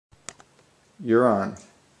You're on.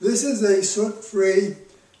 This is a soot-free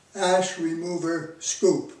ash remover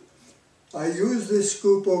scoop. I use this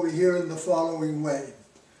scoop over here in the following way.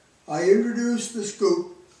 I introduce the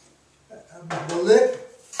scoop. The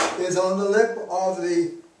lip is on the lip of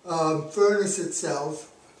the furnace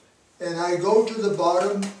itself, and I go to the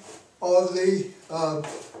bottom of the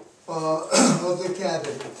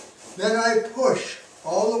cavity. Then I push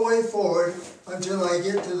all the way forward until I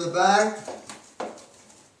get to the back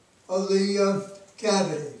of the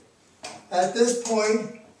cavity. At this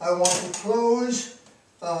point, I want to close,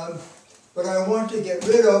 but I want to get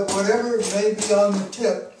rid of whatever may be on the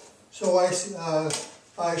tip. So I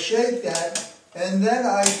shake that, and then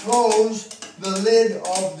I close the lid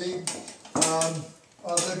of the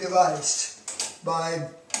device by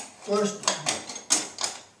first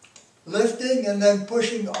lifting and then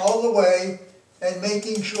pushing all the way and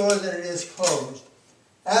making sure that it is closed.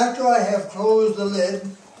 After I have closed the lid,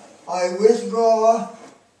 I withdraw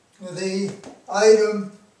the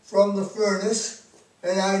item from the furnace,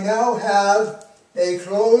 and I now have a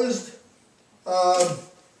closed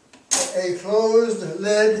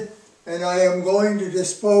lid, and I am going to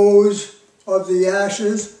dispose of the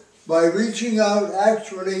ashes by reaching out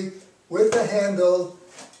actually with the handle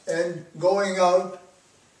and going out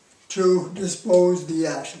to dispose the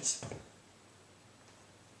ashes.